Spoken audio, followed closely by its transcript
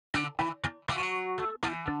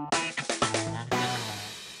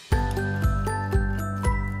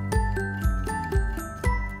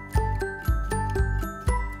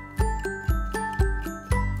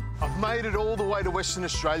made it all the way to Western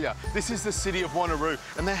Australia. This is the city of Wanneroo,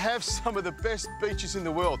 and they have some of the best beaches in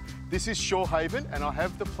the world. This is Shorehaven, and I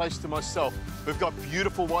have the place to myself. We've got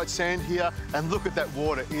beautiful white sand here, and look at that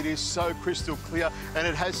water. It is so crystal clear, and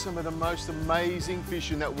it has some of the most amazing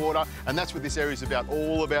fish in that water, and that's what this area is about,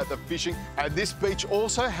 all about the fishing. And this beach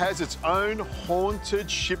also has its own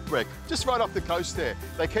haunted shipwreck, just right off the coast there.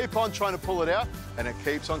 They keep on trying to pull it out, and it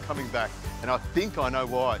keeps on coming back. And I think I know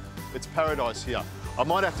why. It's paradise here. I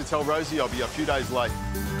might have to tell Rosie I'll be a few days late.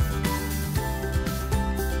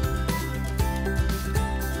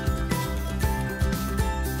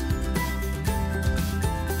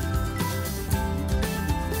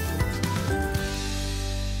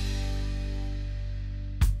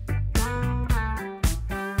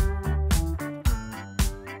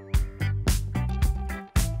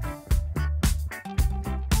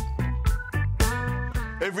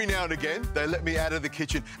 Every now and again, they let me out of the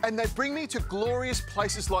kitchen and they bring me to glorious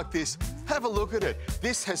places like this. Have a look at it.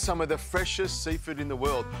 This has some of the freshest seafood in the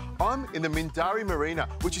world. I'm in the Mindari Marina,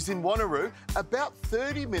 which is in Wanneroo, about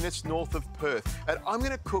 30 minutes north of Perth. And I'm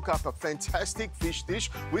going to cook up a fantastic fish dish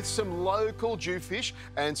with some local Dhufish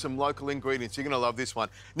and some local ingredients. You're going to love this one.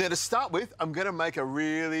 Now, to start with, I'm going to make a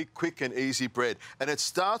really quick and easy bread. And it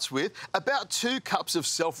starts with about 2 cups of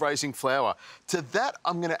self-raising flour. To that,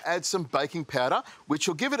 I'm going to add some baking powder, which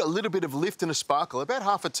will give it a little bit of lift and a sparkle. About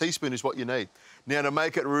half a teaspoon is what you need. Now, to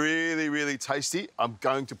make it really, really tasty, I'm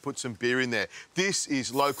going to put some beer in there. This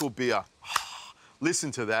is local beer.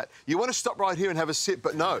 Listen to that. You want to stop right here and have a sip,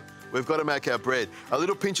 but no, we've got to make our bread. A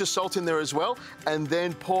little pinch of salt in there as well, and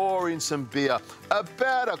then pour in some beer.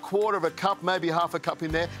 About 1/4 cup, maybe half a cup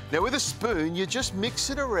in there. Now, with a spoon, you just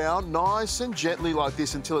mix it around nice and gently like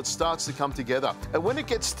this until it starts to come together. And when it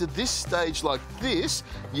gets to this stage like this,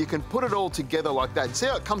 you can put it all together like that. See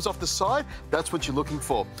how it comes off the side? That's what you're looking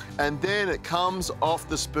for. And then it comes off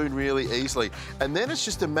the spoon really easily. And then it's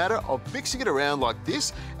just a matter of mixing it around like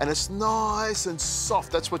this, and it's nice and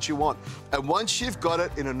soft. That's what you want. And once you've got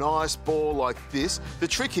it in a nice ball like this, the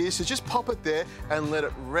trick is to just pop it there and let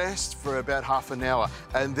it rest for about half an hour,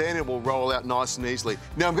 and then it will roll out nice and easily.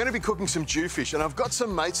 Now, I'm going to be cooking some Dhufish, and I've got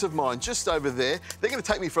some mates of mine just over there. They're going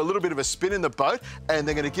to take me for a little bit of a spin in the boat, and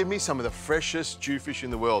they're going to give me some of the freshest Dhufish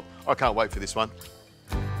in the world. I can't wait for this one.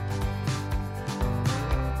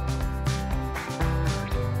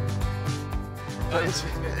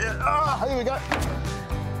 Here we go.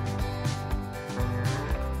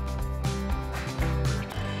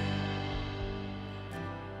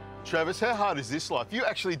 Travis, how hard is this life? You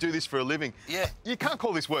actually do this for a living. Yeah. You can't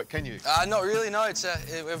call this work, can you? Not really, no. It's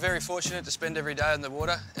we're very fortunate to spend every day in the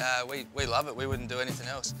water. We love it. We wouldn't do anything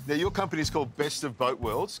else. Now, your company is called Best of Boat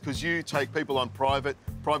Worlds because you take people on private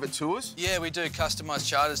tours? Yeah, we do customised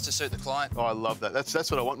charters to suit the client. Oh, I love that. That's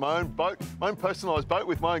what I want. My own boat, my own personalised boat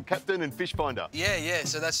with my own captain and fish finder. Yeah.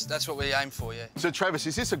 So that's what we aim for, yeah. So, Travis,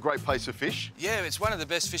 is this a great place for fish? Yeah, it's one of the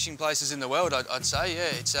best fishing places in the world, I'd say,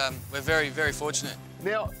 yeah. It's we're very, very fortunate.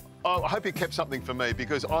 Now, I hope you kept something for me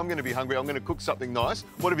because I'm going to be hungry. I'm going to cook something nice.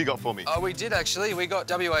 What have you got for me? Oh, we did actually. We got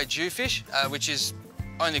WA Dhufish, which is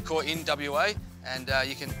only caught in WA, and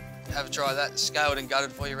you can have a try of that. Scaled and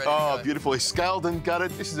gutted for you, ready to go. Oh, beautiful. Scaled and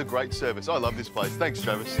gutted. This is a great service. I love this place. Thanks,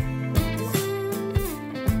 Travis.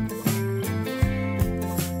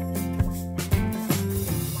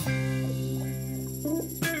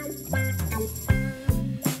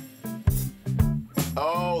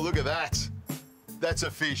 Oh, look at that. That's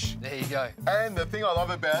a fish. There you go. And the thing I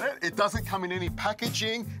love about it, it doesn't come in any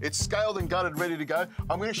packaging. It's scaled and gutted, ready to go.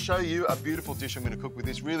 I'm going to show you a beautiful dish I'm going to cook with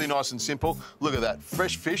this. Really nice and simple. Look at that.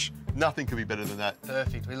 Fresh fish. Nothing could be better than that.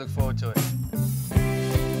 Perfect. We look forward to it.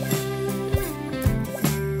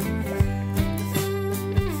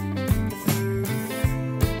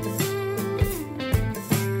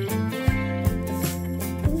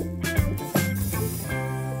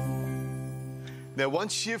 Now,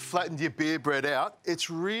 once you've flattened your beer bread out, it's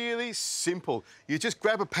really simple. You just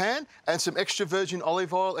grab a pan and some extra virgin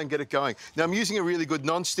olive oil and get it going. Now, I'm using a really good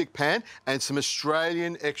non-stick pan and some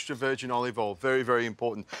Australian extra virgin olive oil. Very, very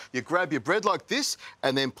important. You grab your bread like this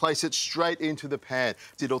and then place it straight into the pan.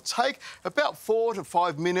 It'll take about 4 to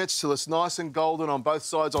 5 minutes till it's nice and golden on both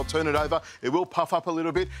sides. I'll turn it over. It will puff up a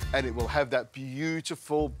little bit and it will have that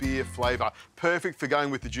beautiful beer flavour. Perfect for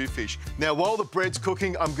going with the Dhufish. Now, while the bread's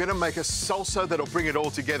cooking, I'm going to make a salsa that'll bring it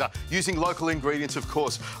all together, using local ingredients, of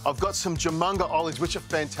course. I've got some Jamunga olives, which are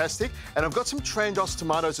fantastic, and I've got some Trandos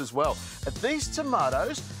tomatoes as well. And these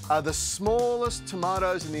tomatoes are the smallest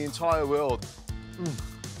tomatoes in the entire world.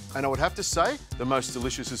 And I would have to say, the most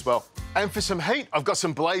delicious as well. And for some heat, I've got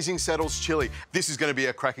some Blazing Saddles chili. This is going to be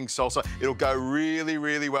a cracking salsa. It'll go really,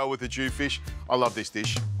 really well with the Dhufish. I love this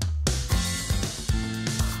dish.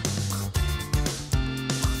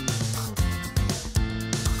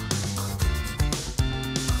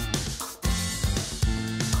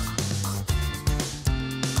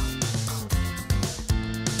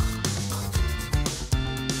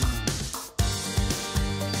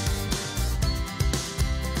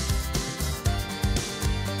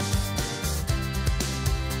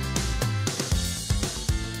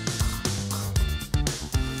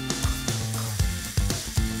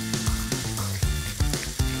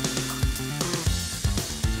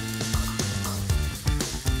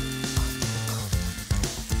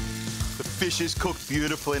 fish is cooked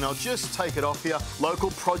beautifully, and I'll just take it off here. Local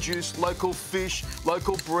produce, local fish,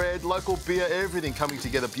 local bread, local beer, everything coming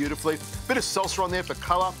together beautifully. Bit of salsa on there for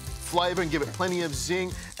colour, flavour, and give it plenty of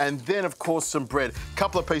zing. And then, of course, some bread.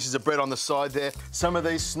 Couple of pieces of bread on the side there. Some of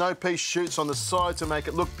these snow pea shoots on the side to make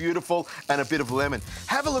it look beautiful, and a bit of lemon.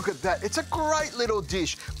 Have a look at that. It's a great little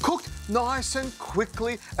dish. Cooked nice and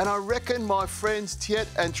quickly, and I reckon my friends Tiet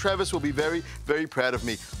and Travis will be very, very proud of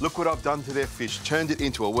me. Look what I've done to their fish. Turned it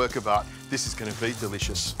into a work of art. This is going to be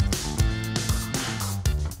delicious.